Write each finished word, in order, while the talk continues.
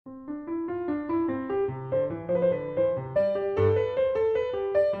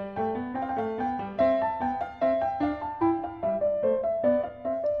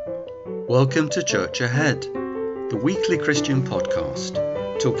Welcome to Church Ahead, the weekly Christian podcast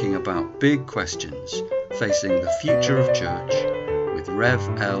talking about big questions facing the future of church with Rev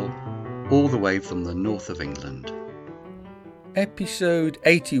L, all the way from the north of England. Episode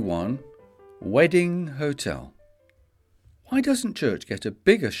 81, Wedding Hotel. Why doesn't church get a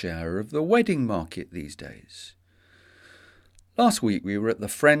bigger share of the wedding market these days? Last week we were at the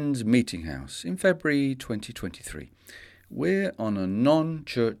Friends Meeting House in February 2023. We're on a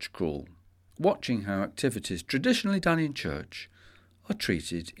non-church crawl, watching how activities traditionally done in church are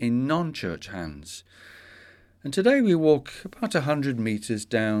treated in non-church hands. And today we walk about 100 metres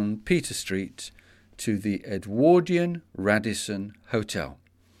down Peter Street to the Edwardian Radisson Hotel.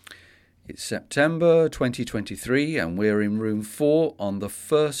 It's September 2023 and we're in room 4 on the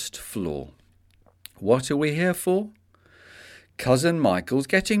first floor. What are we here for? Cousin Michael's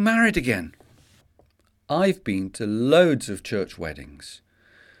getting married again. I've been to loads of church weddings.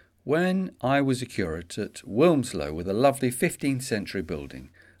 When I was a curate at Wilmslow with a lovely 15th century building,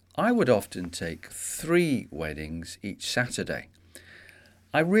 I would often take 3 weddings each Saturday.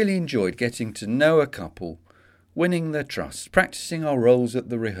 I really enjoyed getting to know a couple, winning their trust, practicing our roles at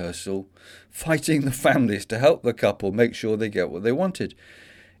the rehearsal, fighting the families to help the couple make sure they get what they wanted.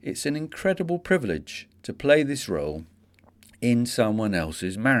 It's an incredible privilege to play this role in someone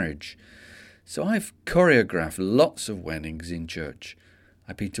else's marriage. So I've choreographed lots of weddings in church.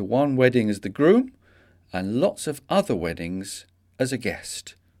 I've been to one wedding as the groom and lots of other weddings as a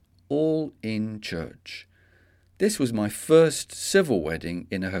guest, all in church. This was my first civil wedding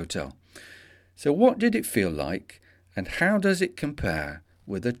in a hotel. So what did it feel like and how does it compare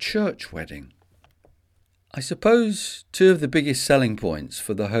with a church wedding? I suppose 2 of the biggest selling points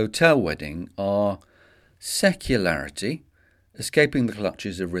for the hotel wedding are secularity, escaping the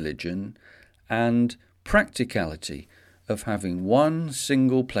clutches of religion, and practicality of having one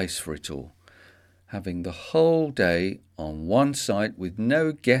single place for it all, having the whole day on one site with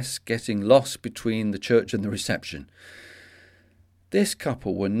no guests getting lost between the church and the reception. This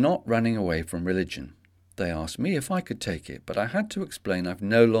couple were not running away from religion. They asked me if I could take it, but I had to explain I've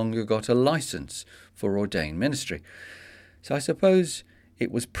no longer got a license for ordained ministry. So I suppose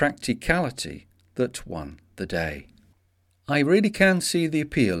it was practicality that won the day. I really can see the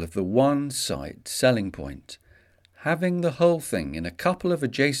appeal of the one-site selling point. Having the whole thing in a couple of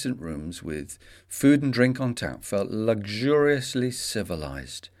adjacent rooms with food and drink on tap felt luxuriously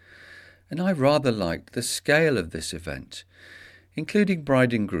civilised. And I rather liked the scale of this event. Including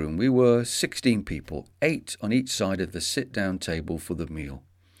bride and groom, we were 16 people, 8 on each side of the sit-down table for the meal.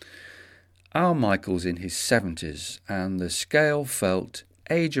 Our Michael's in his 70s and the scale felt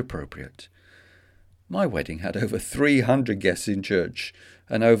age-appropriate. My wedding had over 300 guests in church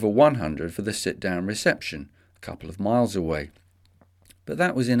and over 100 for the sit-down reception, a couple of miles away. But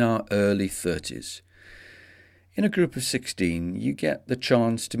that was in our early 30s. In a group of 16, you get the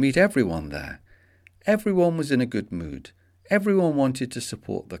chance to meet everyone there. Everyone was in a good mood. Everyone wanted to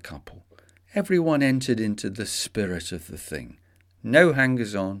support the couple. Everyone entered into the spirit of the thing. No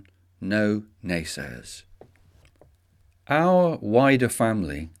hangers-on, no naysayers. Our wider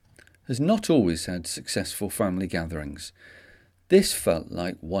family has not always had successful family gatherings. This felt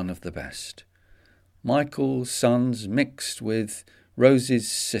like one of the best. Michael's sons mixed with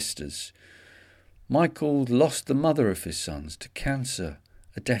Rose's sisters. Michael lost the mother of his sons to cancer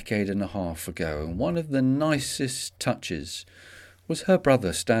a decade and a half ago, and one of the nicest touches was her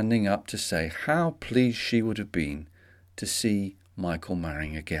brother standing up to say how pleased she would have been to see Michael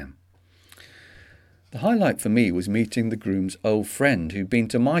marrying again. The highlight for me was meeting the groom's old friend who'd been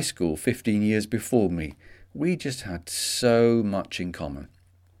to my school 15 years before me. We just had so much in common.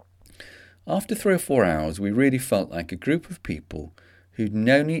 After 3 or 4 hours, we really felt like a group of people who'd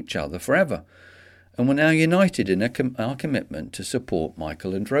known each other forever and were now united in our commitment to support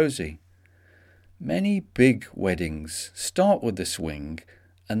Michael and Rosie. Many big weddings start with the swing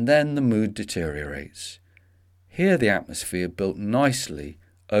and then the mood deteriorates. Here the atmosphere built nicely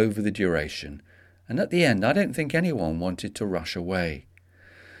over the duration, and at the end I don't think anyone wanted to rush away.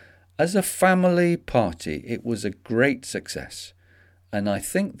 As a family party, it was a great success, and I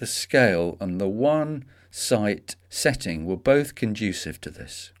think the scale and the one-site setting were both conducive to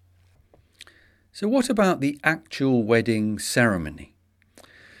this. So what about the actual wedding ceremony?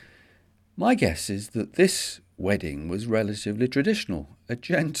 My guess is that this wedding was relatively traditional, a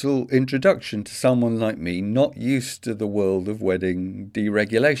gentle introduction to someone like me not used to the world of wedding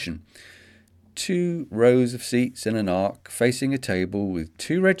deregulation. 2 rows of seats in an arc facing a table with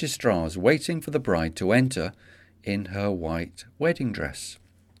 2 registrars waiting for the bride to enter in her white wedding dress.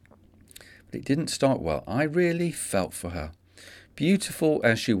 But it didn't start well. I really felt for her. Beautiful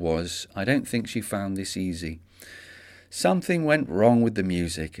as she was, I don't think she found this easy. Something went wrong with the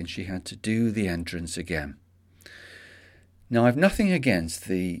music and she had to do the entrance again. Now, I've nothing against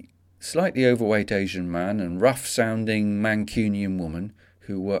the slightly overweight Asian man and rough-sounding Mancunian woman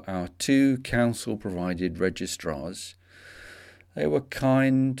who were our two council-provided registrars. They were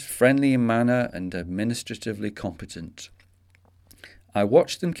kind, friendly in manner and administratively competent. I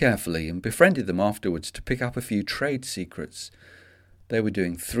watched them carefully and befriended them afterwards to pick up a few trade secrets. They were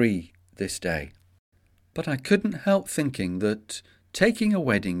doing 3 this day. But I couldn't help thinking that taking a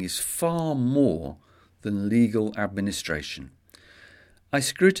wedding is far more than legal administration. I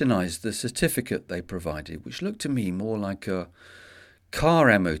scrutinised the certificate they provided, which looked to me more like a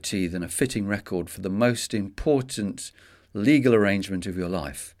car MOT than a fitting record for the most important legal arrangement of your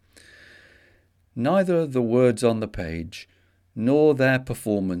life. Neither the words on the page nor their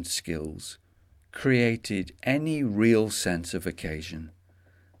performance skills created any real sense of occasion.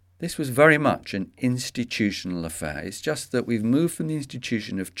 This was very much an institutional affair. It's just that we've moved from the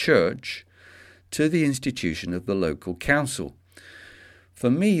institution of church to the institution of the local council. For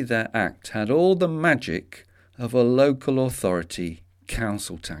me, their act had all the magic of a local authority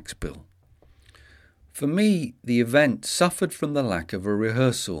council tax bill. For me, the event suffered from the lack of a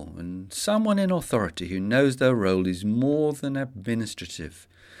rehearsal and someone in authority who knows their role is more than administrative.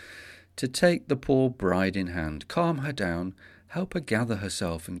 To take the poor bride in hand, calm her down, help her gather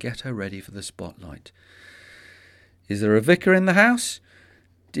herself and get her ready for the spotlight. Is there a vicar in the house?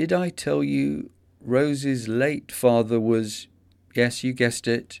 Did I tell you Rose's late father was, yes, you guessed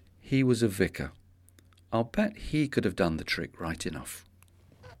it, he was a vicar. I'll bet he could have done the trick right enough.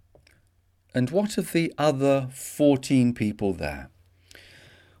 And what of the other 14 people there?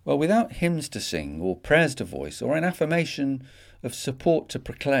 Well, without hymns to sing or prayers to voice or an affirmation of support to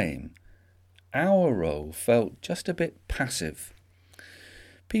proclaim, our role felt just a bit passive.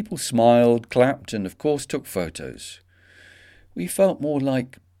 People smiled, clapped, and of course took photos. We felt more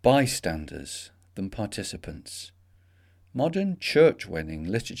like bystanders than participants. Modern church wedding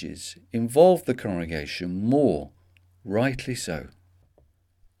liturgies involve the congregation more, rightly so.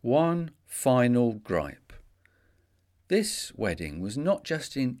 One final gripe. This wedding was not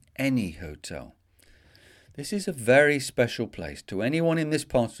just in any hotel. This is a very special place to anyone in this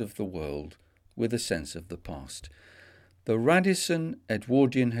part of the world with a sense of the past. The Radisson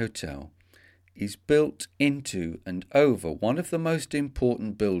Edwardian Hotel is built into and over one of the most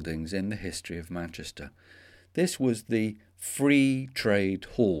important buildings in the history of Manchester. This was the Free Trade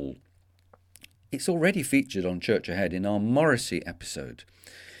Hall. It's already featured on Church Ahead in our Morrissey episode.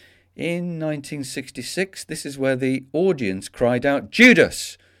 In 1966, this is where the audience cried out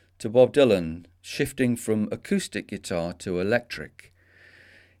 "Judas" to Bob Dylan, shifting from acoustic guitar to electric.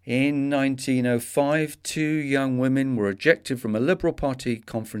 In 1905, 2 young women were ejected from a Liberal Party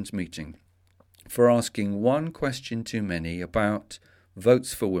conference meeting for asking one question too many about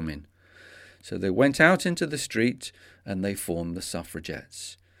votes for women. So they went out into the street and they formed the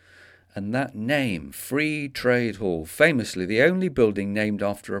Suffragettes. And that name, Free Trade Hall, famously the only building named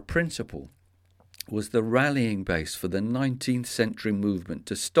after a principal, was the rallying base for the 19th century movement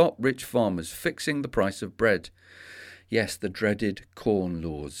to stop rich farmers fixing the price of bread. Yes, the dreaded Corn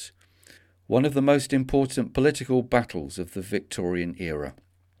Laws. One of the most important political battles of the Victorian era.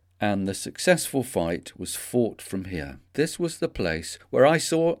 And the successful fight was fought from here. This was the place where I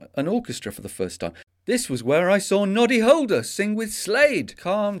saw an orchestra for the first time. This was where I saw Noddy Holder sing with Slade.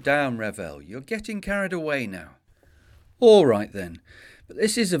 Calm down, Revel. You're getting carried away now. All right then. But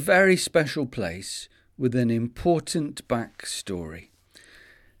this is a very special place with an important backstory.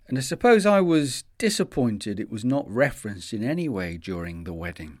 And I suppose I was disappointed it was not referenced in any way during the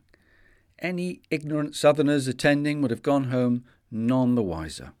wedding. Any ignorant southerners attending would have gone home none the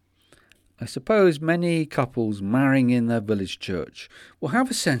wiser. I suppose many couples marrying in their village church will have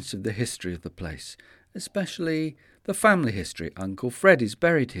a sense of the history of the place, especially the family history. Uncle Fred is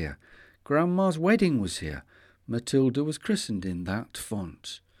buried here. Grandma's wedding was here. Matilda was christened in that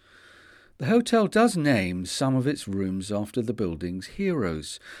font. The hotel does name some of its rooms after the building's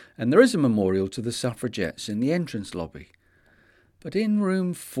heroes, and there is a memorial to the suffragettes in the entrance lobby. But in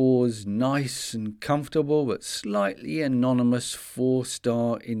room 4's nice and comfortable but slightly anonymous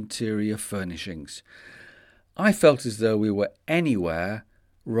 4-star interior furnishings, I felt as though we were anywhere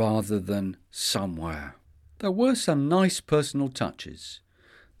rather than somewhere. There were some nice personal touches.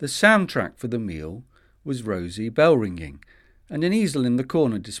 The soundtrack for the meal was Rosie bell ringing, and an easel in the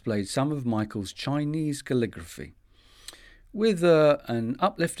corner displayed some of Michael's Chinese calligraphy, with an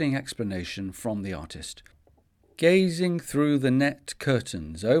uplifting explanation from the artist. Gazing through the net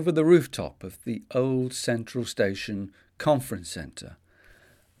curtains over the rooftop of the old Central Station conference centre,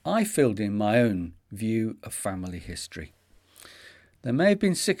 I filled in my own view of family history. There may have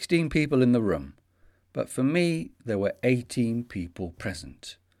been 16 people in the room, but for me there were 18 people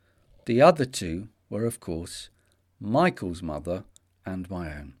present. The other two were, of course, Michael's mother and my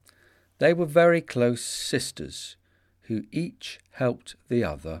own. They were very close sisters who each helped the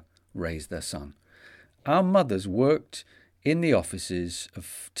other raise their son. Our mothers worked in the offices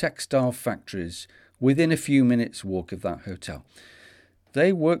of textile factories within a few minutes' walk of that hotel.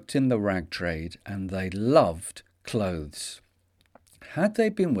 They worked in the rag trade and they loved clothes. Had they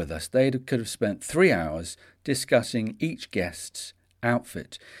been with us, they could have spent 3 hours discussing each guest's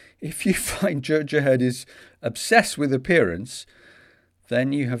outfit. If you find Church Ahead is obsessed with appearance,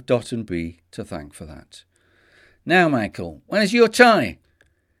 then you have Dot and B to thank for that. Now, Michael, where's your tie?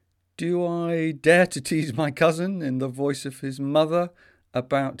 Do I dare to tease my cousin in the voice of his mother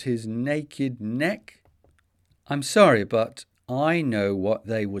about his naked neck? I'm sorry, but I know what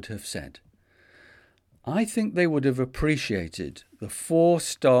they would have said. I think they would have appreciated the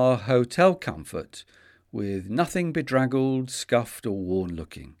 4-star hotel comfort with nothing bedraggled, scuffed or worn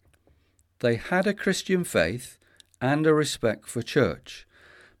looking. They had a Christian faith and a respect for church.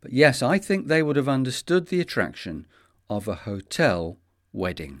 But yes, I think they would have understood the attraction of a hotel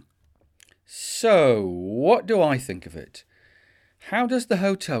wedding. So, what do I think of it? How does the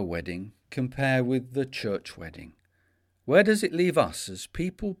hotel wedding compare with the church wedding? Where does it leave us as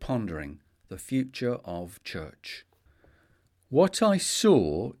people pondering the future of church? What I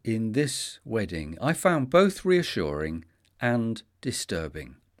saw in this wedding I found both reassuring and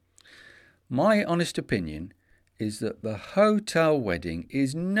disturbing. My honest opinion is that the hotel wedding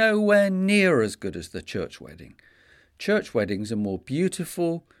is nowhere near as good as the church wedding. Church weddings are more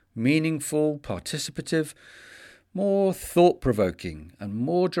beautiful, meaningful, participative, more thought-provoking and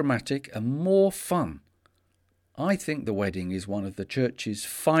more dramatic and more fun. I think the wedding is one of the church's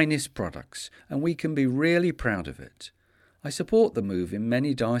finest products and we can be really proud of it. I support the move in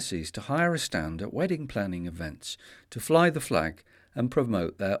many dioceses to hire a stand at wedding planning events to fly the flag and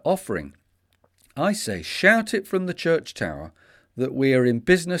promote their offering. I say shout it from the church tower that we are in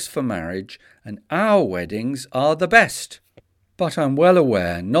business for marriage and our weddings are the best. But I'm well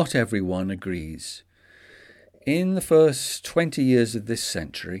aware not everyone agrees. In the first 20 years of this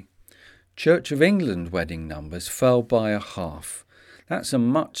century, Church of England wedding numbers fell by a half. That's a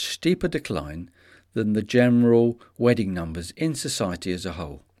much steeper decline than the general wedding numbers in society as a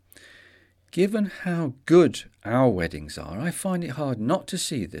whole. Given how good our weddings are, I find it hard not to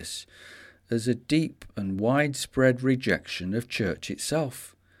see this as a deep and widespread rejection of church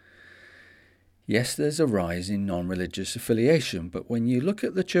itself. Yes, there's a rise in non-religious affiliation, but when you look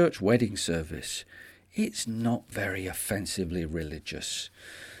at the church wedding service, it's not very offensively religious.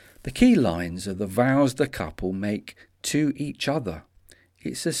 The key lines are the vows the couple make to each other.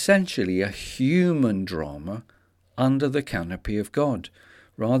 It's essentially a human drama under the canopy of God,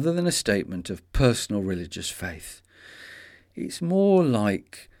 rather than a statement of personal religious faith. It's more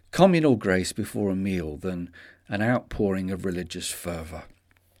like communal grace before a meal than an outpouring of religious fervour.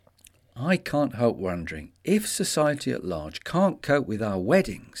 I can't help wondering, if society at large can't cope with our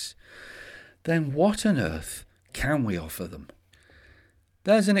weddings, then what on earth can we offer them?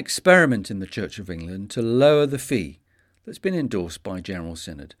 There's an experiment in the Church of England to lower the fee that's been endorsed by General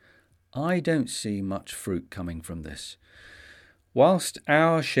Synod. I don't see much fruit coming from this. Whilst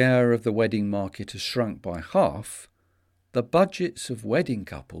our share of the wedding market has shrunk by half, the budgets of wedding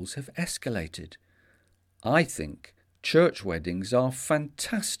couples have escalated. I think church weddings are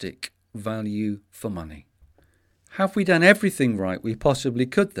fantastic value for money. Have we done everything right we possibly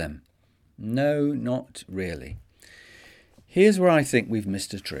could then? No, not really. Here's where I think we've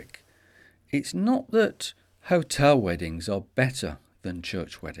missed a trick. It's not that hotel weddings are better than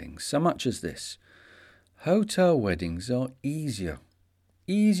church weddings, so much as this. Hotel weddings are easier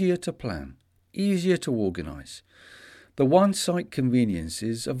to plan, easier to organise. The one-site convenience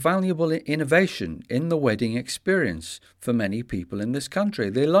is a valuable innovation in the wedding experience for many people in this country.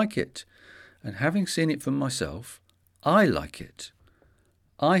 They like it. And having seen it for myself, I like it.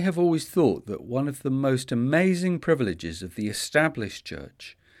 I have always thought that one of the most amazing privileges of the established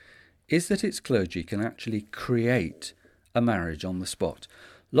church is that its clergy can actually create a marriage on the spot.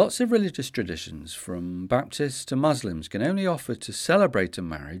 Lots of religious traditions, from Baptists to Muslims, can only offer to celebrate a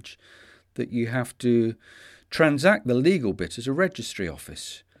marriage that you have to transact the legal bit at a registry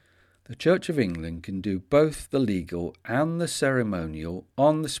office. The Church of England can do both the legal and the ceremonial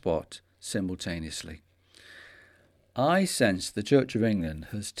on the spot simultaneously. I sense the Church of England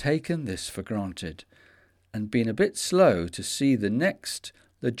has taken this for granted and been a bit slow to see the next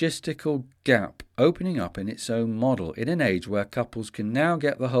logistical gap opening up in its own model in an age where couples can now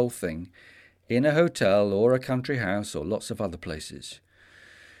get the whole thing in a hotel or a country house or lots of other places.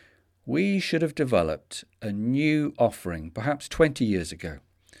 We should have developed a new offering perhaps 20 years ago.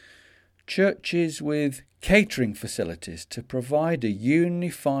 Churches with catering facilities to provide a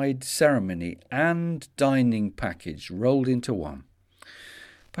unified ceremony and dining package rolled into one.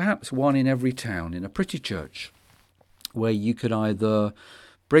 Perhaps one in every town in a pretty church, where you could either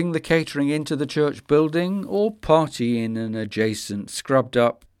bring the catering into the church building or party in an adjacent scrubbed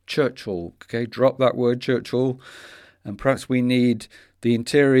up church hall. Okay, drop that word, church hall. And perhaps we need the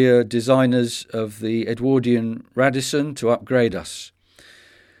interior designers of the Edwardian Radisson to upgrade us.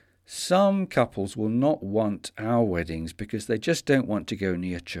 Some couples will not want our weddings because they just don't want to go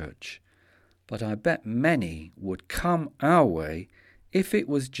near church. But I bet many would come our way if it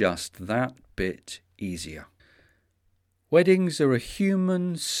was just that bit easier. Weddings are a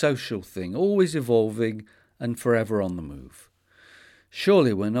human, social thing, always evolving and forever on the move.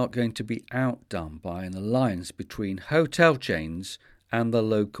 Surely we're not going to be outdone by an alliance between hotel chains and the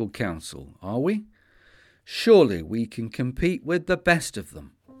local council, are we? Surely we can compete with the best of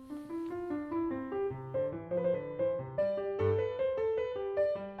them.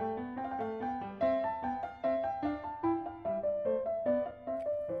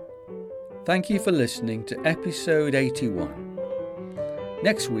 Thank you for listening to episode 81.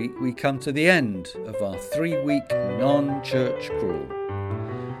 Next week we come to the end of our 3-week non-church crawl.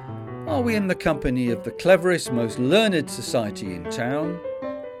 Are we in the company of the cleverest, most learned society in town,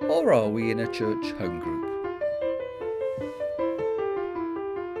 or are we in a church home group?